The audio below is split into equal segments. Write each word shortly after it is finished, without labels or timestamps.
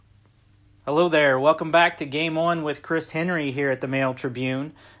Hello there. Welcome back to Game On with Chris Henry here at the Mail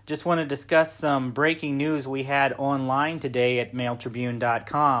Tribune. Just want to discuss some breaking news we had online today at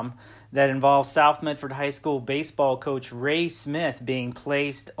mailtribune.com that involves South Medford High School baseball coach Ray Smith being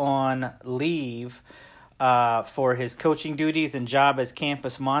placed on leave for his coaching duties and job as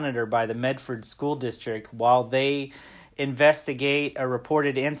campus monitor by the Medford School District while they investigate a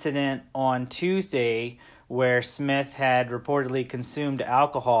reported incident on Tuesday where Smith had reportedly consumed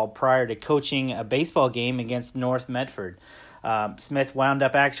alcohol prior to coaching a baseball game against North Medford. Smith wound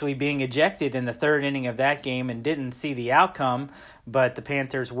up actually being ejected in the third inning of that game and didn't see the outcome, but the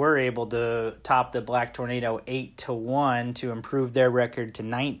Panthers were able to top the Black Tornado 8-1 to improve their record to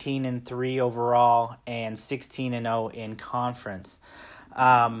 19-3 overall and 16-0 in conference.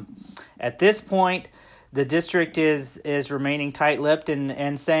 At this point, the district is remaining tight-lipped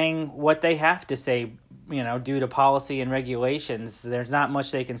and saying what they have to say, due to policy and regulations. There's not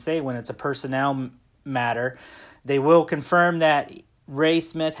much they can say when it's a personnel matter. They will confirm that Ray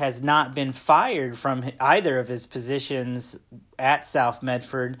Smith has not been fired from either of his positions at South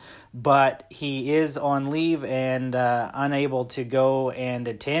Medford, but he is on leave and unable to go and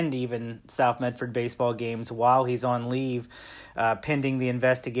attend even South Medford baseball games while he's on leave, pending the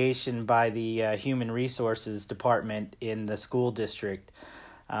investigation by the Human Resources Department in the school district.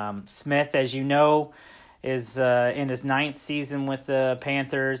 Smith, as you know, is in his ninth season with the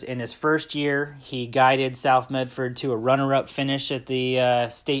Panthers. In his first year, he guided South Medford to a runner-up finish at the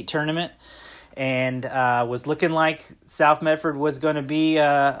state tournament and was looking like South Medford was going to be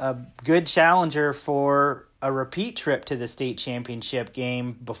a good challenger for a repeat trip to the state championship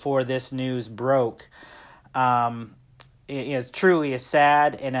game before this news broke. It is truly a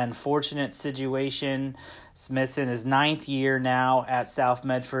sad and unfortunate situation. Smith's in his ninth year now at South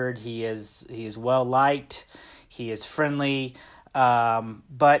Medford. He is well liked. He is friendly,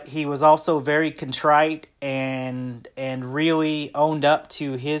 but he was also very contrite and really owned up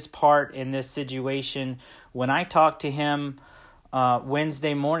to his part in this situation. When I talked to him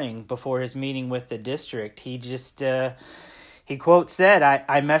Wednesday morning before his meeting with the district, he just he quote said,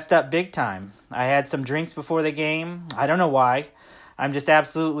 I messed up big time. I had some drinks before the game. I don't know why. I'm just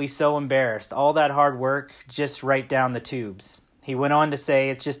absolutely so embarrassed. All that hard work just right down the tubes. He went on to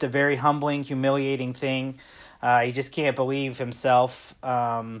say it's just a very humbling, humiliating thing. He just can't believe himself,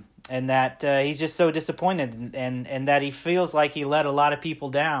 and that he's just so disappointed, and that he feels like he let a lot of people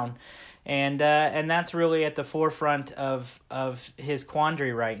down, and that's really at the forefront of his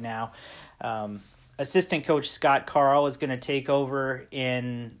quandary right now. Assistant coach Scott Carl is going to take over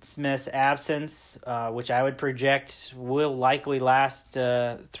in Smith's absence, which I would project will likely last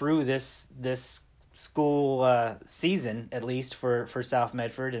through this school season, at least for South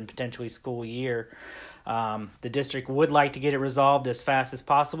Medford, and potentially school year. The district would like to get it resolved as fast as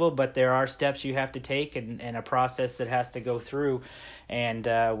possible, but there are steps you have to take and a process that has to go through, and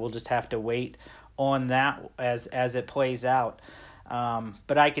we'll just have to wait on that as it plays out.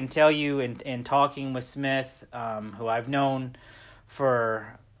 But I can tell you in talking with Smith, who I've known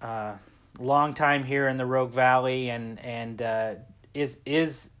for a long time here in the Rogue Valley and is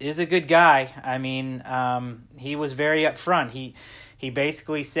a good guy. I mean, he was very upfront. He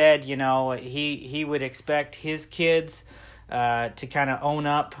basically said, he would expect his kids to kind of own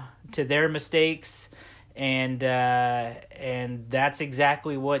up to their mistakes, and that's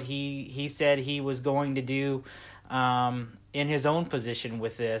exactly what he said he was going to do. In his own position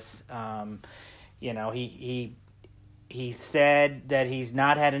with this, he said that he's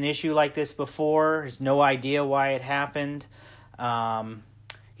not had an issue like this before. Has no idea why it happened.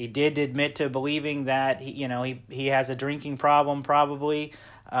 He did admit to believing that he has a drinking problem probably,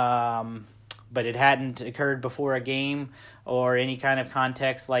 but it hadn't occurred before a game or any kind of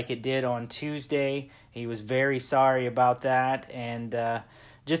context like it did on Tuesday. He was very sorry about that and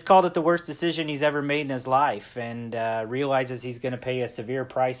just called it the worst decision he's ever made in his life, and realizes he's going to pay a severe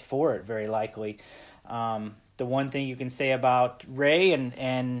price for it, very likely. The one thing you can say about Ray,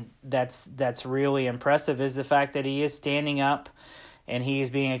 and that's really impressive, is the fact that he is standing up, and he's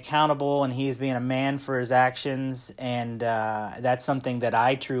being accountable, and he's being a man for his actions, and that's something that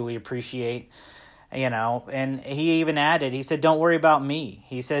I truly appreciate. And he even added, he said, don't worry about me.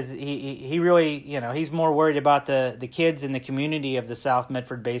 He says he really, he's more worried about the kids in the community of the South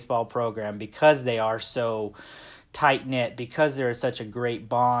Medford baseball program because they are so tight-knit, because there is such a great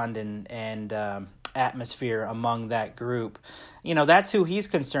bond and atmosphere among that group. That's who he's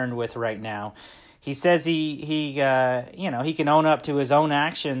concerned with right now. He says he can own up to his own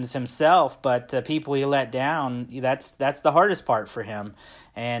actions himself, but the people he let down, that's the hardest part for him.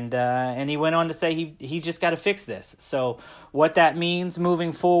 And he went on to say he just got to fix this. So what that means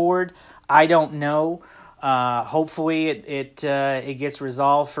moving forward, I don't know. Hopefully it gets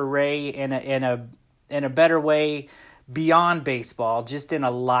resolved for Ray in a better way beyond baseball, just in a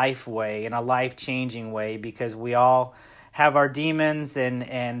life way, in a life-changing way, because we all have our demons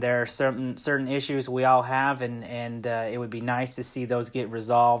and there are certain issues we all have, and it would be nice to see those get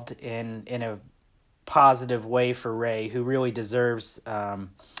resolved in a positive way for Ray, who really deserves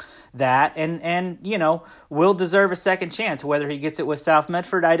that, and will deserve a second chance. Whether he gets it with South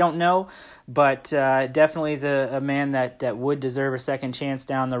Medford, I don't know, but definitely is a man that would deserve a second chance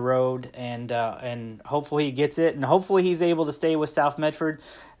down the road, and hopefully he gets it, and hopefully he's able to stay with South Medford.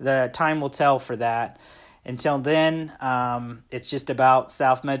 The time will tell for that. Until then, it's just about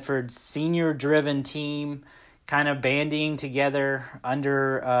South Medford's senior-driven team kind of banding together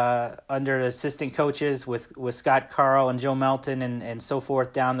under assistant coaches with Scott Carl and Joe Melton and so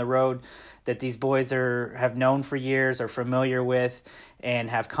forth down the road, that these boys have known for years, are familiar with, and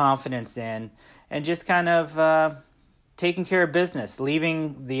have confidence in, and just kind of taking care of business,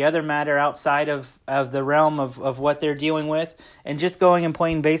 leaving the other matter outside of the realm of what they're dealing with, and just going and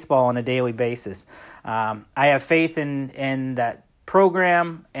playing baseball on a daily basis. I have faith in that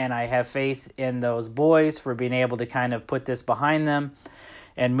program, and I have faith in those boys for being able to kind of put this behind them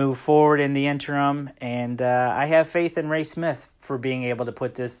and move forward in the interim. And I have faith in Ray Smith for being able to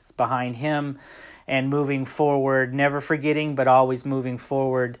put this behind him and moving forward, never forgetting, but always moving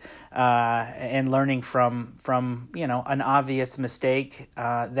forward and learning from an obvious mistake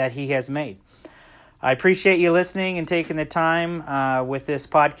that he has made. I appreciate you listening and taking the time with this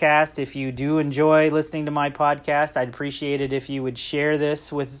podcast. If you do enjoy listening to my podcast, I'd appreciate it if you would share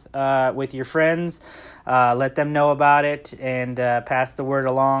this with your friends, let them know about it, and pass the word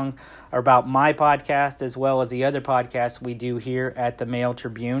along about my podcast as well as the other podcasts we do here at the Mail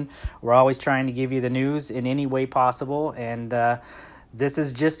Tribune. We're always trying to give you the news in any way possible, and this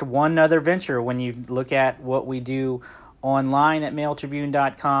is just one other venture when you look at what we do online at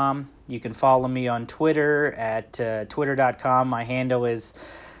mailtribune.com. You can follow me on Twitter at twitter.com. My handle is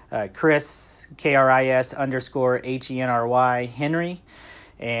Chris, KRIS _HENRY, Henry.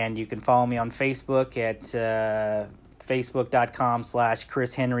 And you can follow me on Facebook at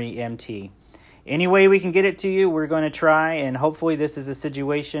facebook.com/ChrisHenryMT. Any way we can get it to you, we're going to try, and hopefully this is a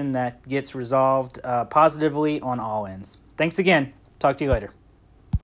situation that gets resolved positively on all ends. Thanks again. Talk to you later.